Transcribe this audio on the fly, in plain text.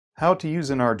how to use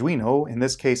an Arduino, in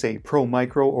this case a Pro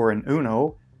Micro or an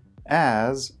Uno,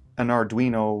 as an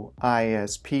Arduino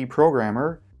ISP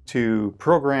programmer to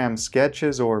program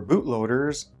sketches or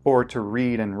bootloaders, or to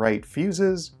read and write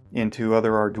fuses into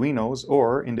other Arduinos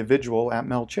or individual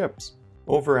Atmel chips.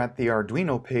 Over at the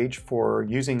Arduino page for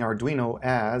using Arduino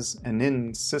as an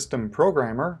in-system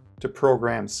programmer to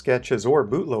program sketches or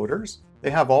bootloaders, they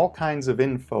have all kinds of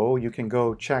info. You can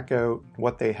go check out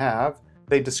what they have.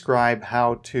 They describe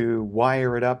how to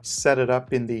wire it up, set it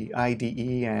up in the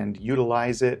IDE and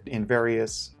utilize it in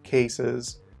various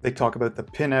cases. They talk about the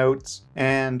pinouts,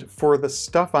 and for the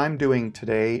stuff I'm doing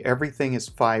today, everything is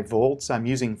 5 volts. I'm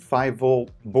using 5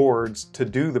 volt boards to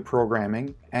do the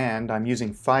programming, and I'm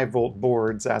using 5 volt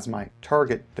boards as my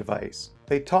target device.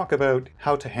 They talk about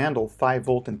how to handle 5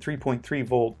 volt and 3.3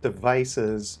 volt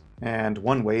devices, and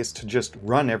one way is to just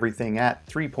run everything at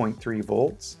 3.3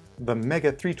 volts. The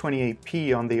Mega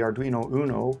 328P on the Arduino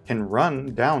Uno can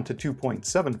run down to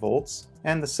 2.7 volts,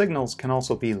 and the signals can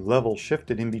also be level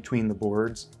shifted in between the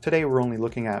boards. Today we're only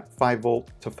looking at 5 volt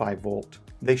to 5 volt.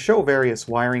 They show various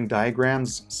wiring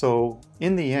diagrams, so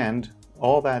in the end,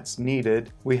 all that's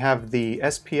needed, we have the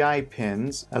SPI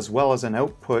pins as well as an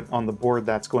output on the board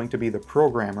that's going to be the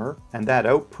programmer, and that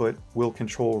output will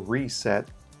control reset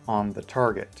on the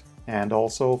target. And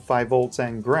also 5 volts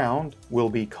and ground will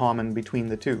be common between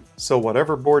the two. So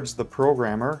whatever board's the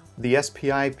programmer, the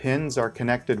SPI pins are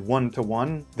connected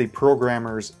 1-to-1. The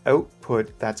programmer's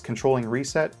output that's controlling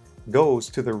reset goes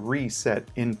to the reset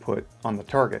input on the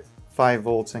target. 5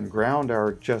 volts and ground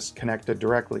are just connected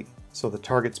directly. So the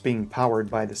target's being powered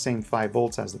by the same 5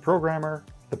 volts as the programmer.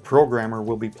 The programmer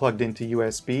will be plugged into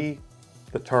USB.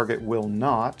 The target will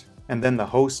not. And then the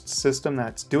host system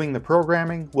that's doing the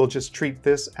programming will just treat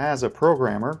this as a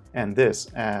programmer and this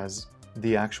as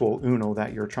the actual Uno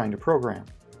that you're trying to program.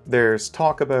 There's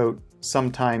talk about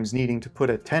sometimes needing to put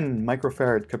a 10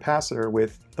 microfarad capacitor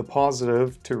with the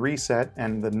positive to reset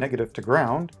and the negative to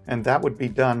ground, and that would be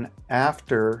done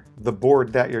after the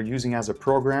board that you're using as a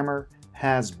programmer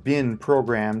has been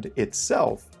programmed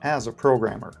itself as a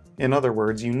programmer. In other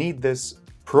words, you need this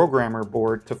programmer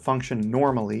board to function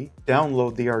normally,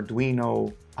 download the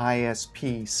Arduino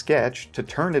ISP sketch to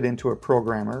turn it into a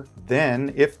programmer,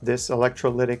 then if this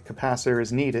electrolytic capacitor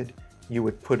is needed, you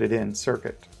would put it in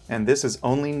circuit. And this is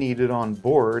only needed on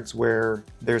boards where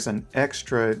there's an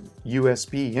extra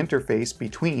USB interface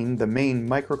between the main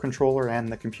microcontroller and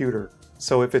the computer.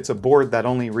 So if it's a board that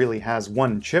only really has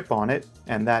one chip on it,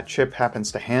 and that chip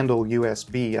happens to handle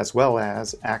USB as well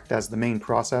as act as the main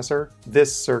processor,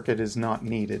 this circuit is not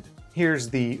needed. Here's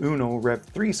the Uno Rev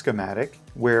 3 schematic,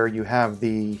 where you have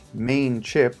the main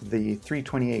chip, the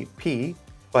 328P,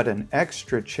 but an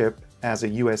extra chip as a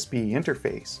USB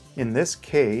interface. In this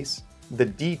case, the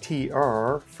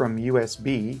DTR from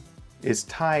USB is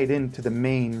tied into the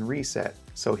main reset.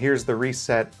 So here's the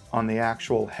reset on the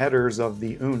actual headers of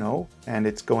the Uno, and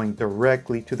it's going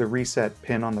directly to the reset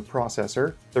pin on the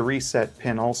processor. The reset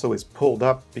pin also is pulled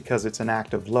up because it's an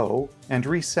active low, and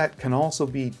reset can also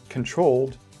be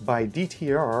controlled by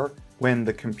DTR when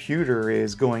the computer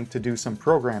is going to do some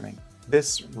programming.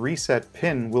 This reset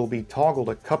pin will be toggled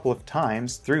a couple of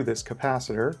times through this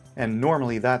capacitor, and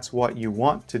normally that's what you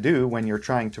want to do when you're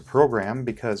trying to program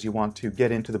because you want to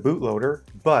get into the bootloader.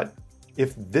 But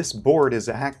if this board is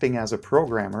acting as a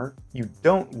programmer, you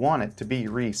don't want it to be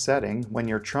resetting when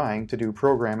you're trying to do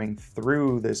programming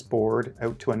through this board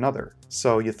out to another.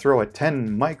 So you throw a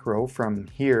 10 micro from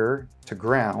here to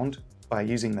ground by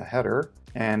using the header,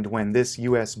 and when this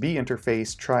USB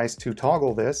interface tries to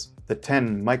toggle this, the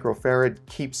 10 microfarad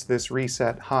keeps this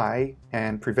reset high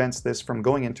and prevents this from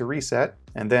going into reset,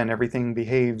 and then everything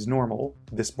behaves normal.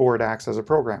 This board acts as a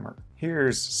programmer.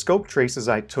 Here's scope traces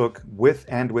I took with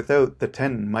and without the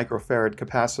 10 microfarad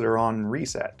capacitor on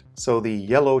reset. So the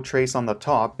yellow trace on the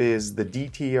top is the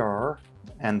DTR,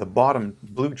 and the bottom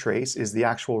blue trace is the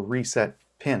actual reset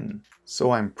pin.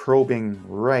 So I'm probing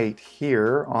right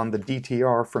here on the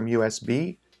DTR from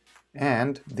USB,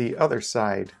 and the other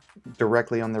side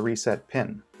directly on the reset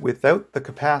pin. Without the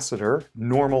capacitor,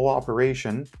 normal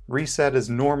operation, reset is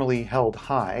normally held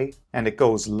high and it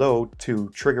goes low to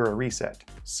trigger a reset.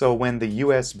 So when the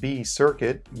USB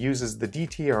circuit uses the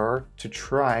DTR to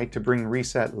try to bring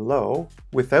reset low,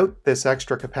 without this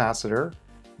extra capacitor,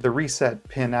 the reset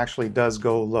pin actually does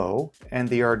go low, and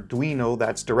the Arduino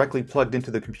that's directly plugged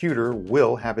into the computer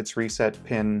will have its reset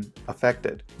pin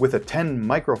affected. With a 10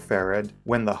 microfarad,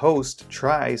 when the host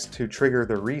tries to trigger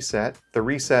the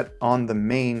reset on the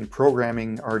main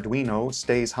programming Arduino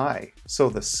stays high. So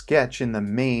the sketch in the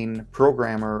main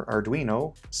programmer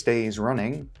Arduino stays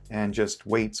running and just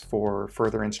waits for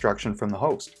further instruction from the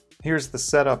host. Here's the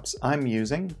setups I'm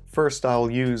using. First, I'll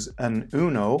use an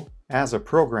Uno as a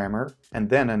programmer, and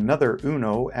then another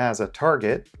Uno as a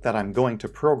target that I'm going to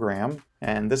program.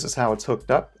 And this is how it's hooked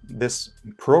up. This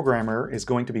programmer is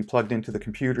going to be plugged into the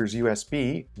computer's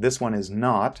USB. This one is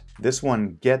not. This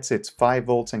one gets its 5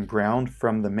 volts and ground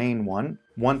from the main one.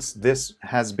 Once this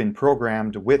has been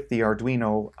programmed with the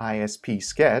Arduino ISP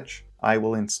sketch, I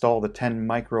will install the 10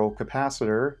 micro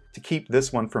capacitor to keep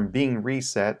this one from being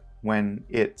reset when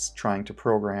it's trying to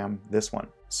program this one.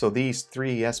 So these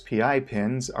 3 SPI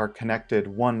pins are connected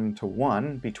 1 to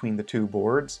 1 between the 2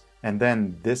 boards, and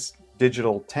then this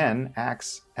digital 10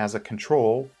 acts as a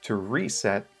control to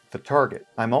reset the target.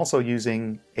 I'm also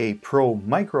using a Pro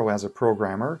Micro as a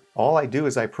programmer. All I do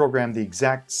is I program the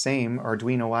exact same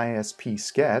Arduino ISP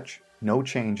sketch, no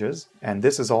changes, and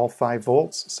this is all 5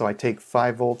 volts, so I take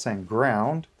 5 volts and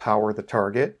ground, power the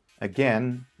target.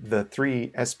 Again, the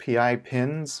 3 SPI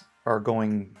pins are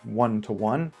going 1 to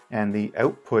 1, and the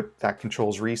output that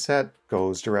controls reset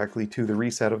goes directly to the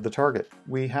reset of the target.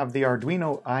 We have the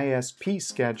Arduino ISP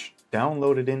sketch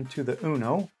downloaded into the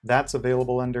Uno. That's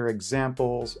available under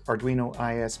Examples Arduino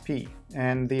ISP.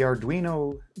 And the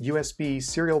Arduino USB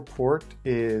serial port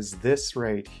is this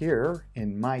right here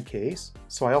in my case.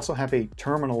 So I also have a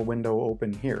terminal window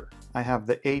open here. I have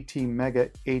the ATMega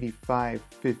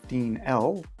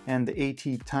 8515L and the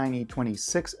ATTiny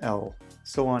 26L.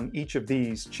 So on each of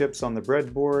these chips on the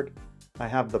breadboard, I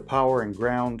have the power and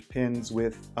ground pins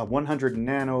with a 100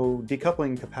 nano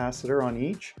decoupling capacitor on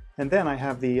each, and then I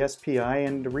have the SPI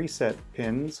and reset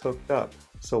pins hooked up.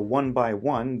 So one by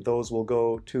one, those will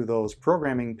go to those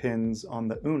programming pins on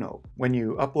the Uno. When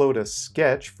you upload a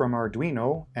sketch from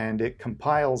Arduino and it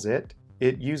compiles it,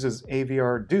 it uses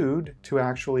AVRDude to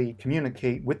actually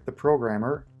communicate with the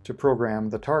programmer to program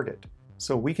the target.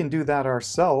 So we can do that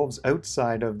ourselves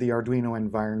outside of the Arduino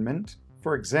environment.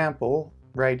 For example,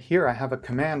 right here I have a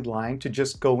command line to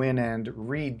just go in and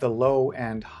read the low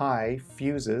and high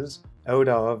fuses out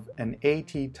of an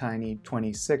ATTiny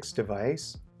 26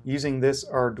 device, using this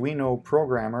Arduino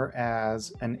programmer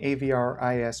as an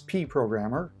AVRISP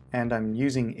programmer, and I'm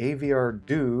using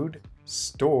AVRDude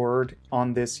stored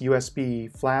on this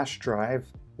USB flash drive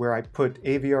where I put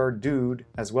AVRDude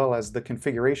as well as the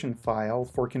configuration file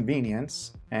for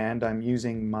convenience, and I'm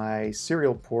using my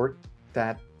serial port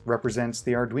that represents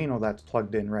the Arduino that's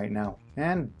plugged in right now,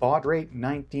 and baud rate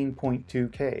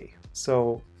 19.2K.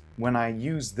 So when I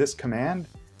use this command,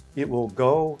 it will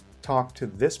go talk to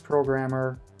this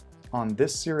programmer on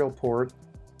this serial port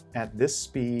at this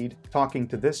speed, talking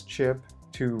to this chip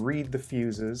to read the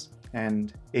fuses,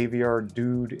 and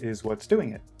AVRDude is what's doing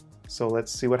it. So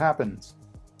let's see what happens.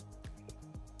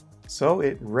 So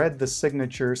it read the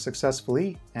signature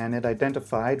successfully, and it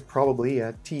identified probably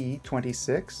a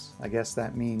T26. I guess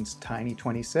that means tiny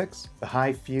 26. The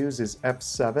high fuse is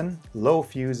F7, low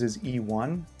fuse is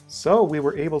E1. So we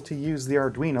were able to use the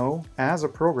Arduino as a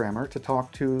programmer to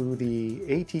talk to the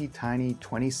ATTiny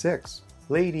 26.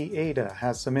 Lady Ada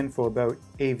has some info about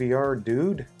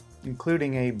AVRDude,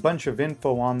 including a bunch of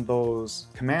info on those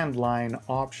command line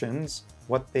options,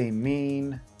 what they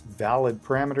mean, valid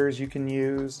parameters you can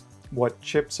use, what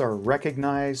chips are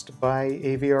recognized by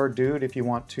AVRDude if you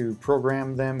want to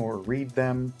program them or read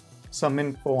them, some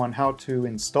info on how to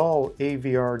install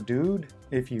AVRDude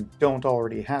if you don't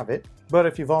already have it. But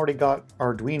if you've already got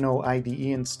Arduino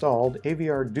IDE installed,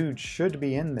 AVRDude should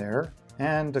be in there.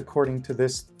 And according to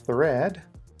this thread,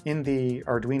 in the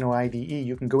Arduino IDE,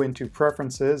 you can go into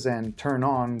Preferences and turn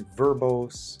on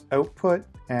verbose output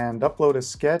and upload a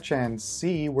sketch and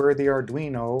see where the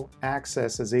Arduino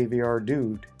accesses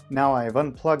AVRDude. Now I've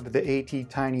unplugged the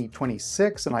ATTiny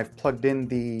 26 and I've plugged in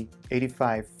the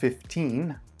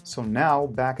 8515. So now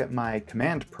back at my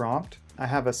command prompt, I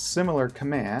have a similar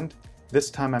command. This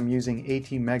time I'm using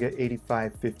ATMega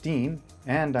 8515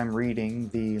 and I'm reading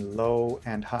the low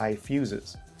and high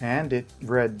fuses. And it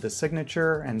read the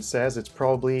signature and says it's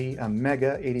probably a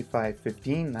Mega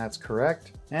 8515, that's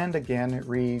correct. And again, it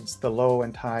reads the low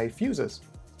and high fuses.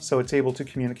 So it's able to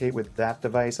communicate with that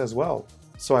device as well.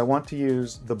 So I want to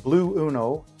use the blue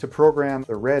Uno to program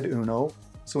the red Uno.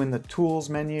 So in the Tools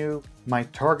menu, my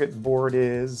target board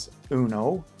is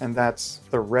Uno, and that's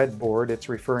the red board it's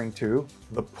referring to.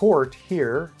 The port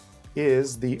here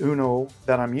is the Uno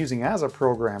that I'm using as a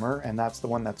programmer, and that's the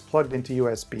one that's plugged into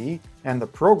USB, and the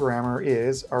programmer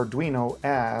is Arduino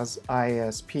as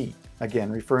ISP,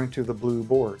 again referring to the blue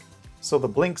board. So the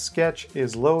Blink sketch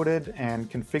is loaded and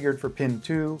configured for pin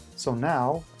 2, so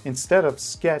now instead of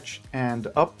sketch and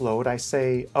upload, I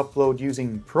say upload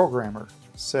using programmer.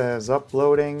 Says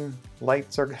uploading,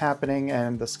 lights are happening,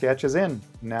 and the sketch is in.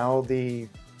 Now the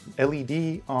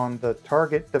LED on the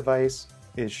target device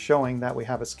is showing that we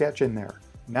have a sketch in there.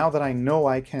 Now that I know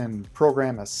I can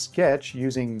program a sketch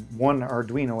using one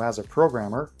Arduino as a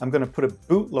programmer, I'm going to put a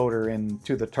bootloader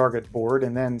into the target board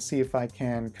and then see if I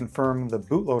can confirm the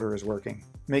bootloader is working.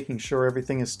 Making sure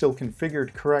everything is still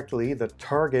configured correctly, the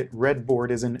target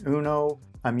breadboard is an Uno.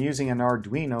 I'm using an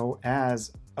Arduino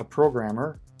as a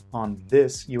programmer on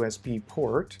this USB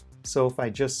port. So if I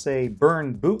just say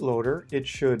burn bootloader, it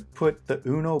should put the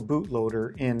Uno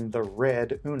bootloader in the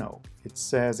red Uno. It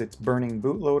says it's burning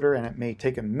bootloader and it may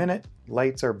take a minute.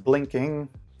 Lights are blinking.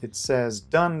 It says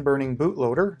done burning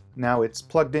bootloader. Now it's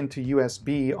plugged into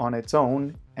USB on its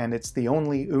own and it's the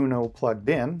only Uno plugged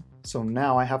in. So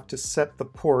now I have to set the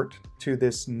port to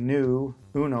this new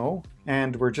Uno,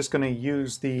 and we're just going to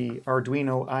use the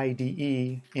Arduino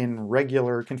IDE in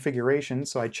regular configuration.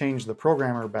 So I changed the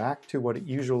programmer back to what it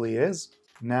usually is.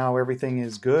 Now everything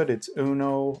is good. It's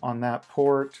Uno on that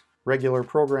port, regular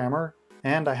programmer,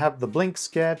 and I have the blink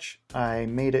sketch. I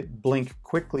made it blink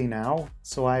quickly now,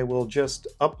 so I will just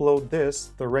upload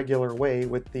this the regular way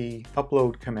with the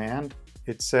upload command.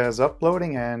 It says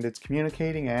uploading and it's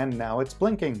communicating and now it's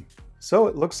blinking. So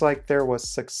it looks like there was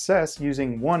success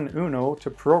using one Uno to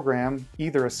program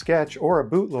either a sketch or a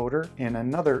bootloader in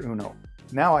another Uno.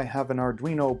 Now I have an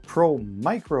Arduino Pro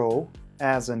Micro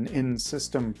as an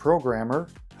in-system programmer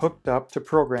hooked up to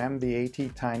program the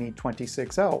ATTiny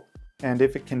 26L. And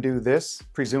if it can do this,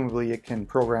 presumably it can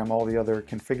program all the other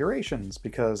configurations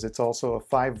because it's also a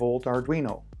 5-volt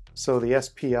Arduino. So the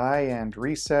SPI and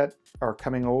reset are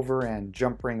coming over and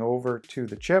jumping over to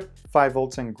the chip. 5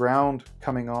 volts and ground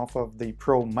coming off of the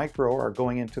Pro Micro are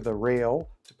going into the rail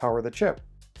to power the chip.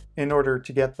 In order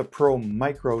to get the Pro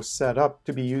Micro set up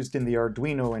to be used in the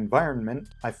Arduino environment,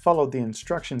 I followed the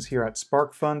instructions here at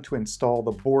SparkFun to install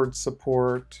the board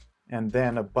support, and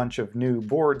then a bunch of new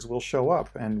boards will show up,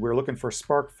 and we're looking for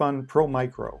SparkFun Pro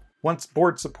Micro. Once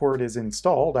board support is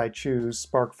installed, I choose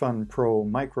SparkFun Pro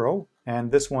Micro,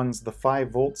 and this one's the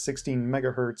 5 volt 16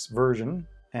 megahertz version,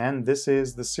 and this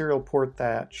is the serial port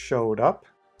that showed up.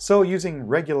 So using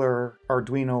regular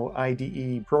Arduino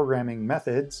IDE programming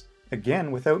methods,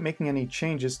 again without making any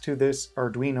changes to this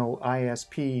Arduino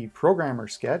ISP programmer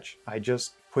sketch, I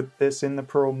just put this in the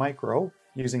Pro Micro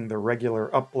using the regular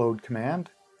upload command.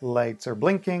 Lights are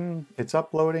blinking, it's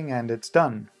uploading, and it's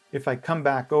done. If I come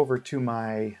back over to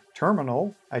my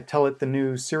terminal, I tell it the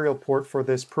new serial port for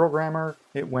this programmer.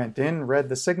 It went in, read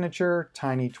the signature,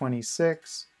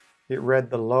 Tiny26. It read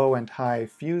the low and high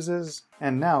fuses.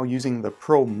 And now using the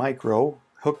Pro Micro,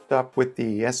 hooked up with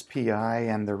the SPI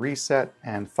and the reset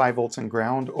and 5 volts and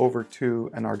ground over to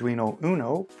an Arduino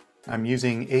Uno, I'm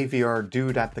using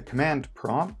AVRDude at the command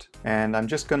prompt, and I'm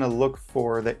just going to look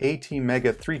for the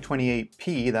ATMega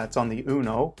 328P that's on the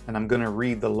Uno, and I'm going to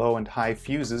read the low and high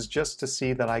fuses just to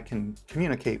see that I can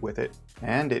communicate with it.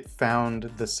 And it found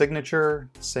the signature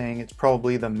saying it's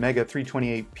probably the Mega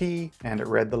 328P, and it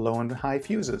read the low and high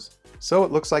fuses. So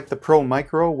it looks like the Pro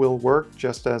Micro will work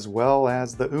just as well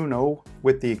as the Uno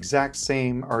with the exact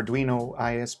same Arduino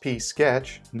ISP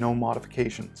sketch, no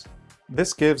modifications.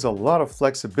 This gives a lot of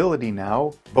flexibility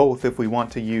now, both if we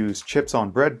want to use chips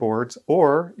on breadboards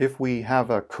or if we have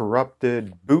a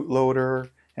corrupted bootloader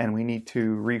and we need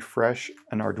to refresh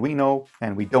an Arduino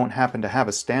and we don't happen to have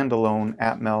a standalone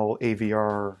Atmel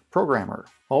AVR programmer.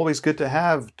 Always good to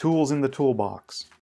have tools in the toolbox.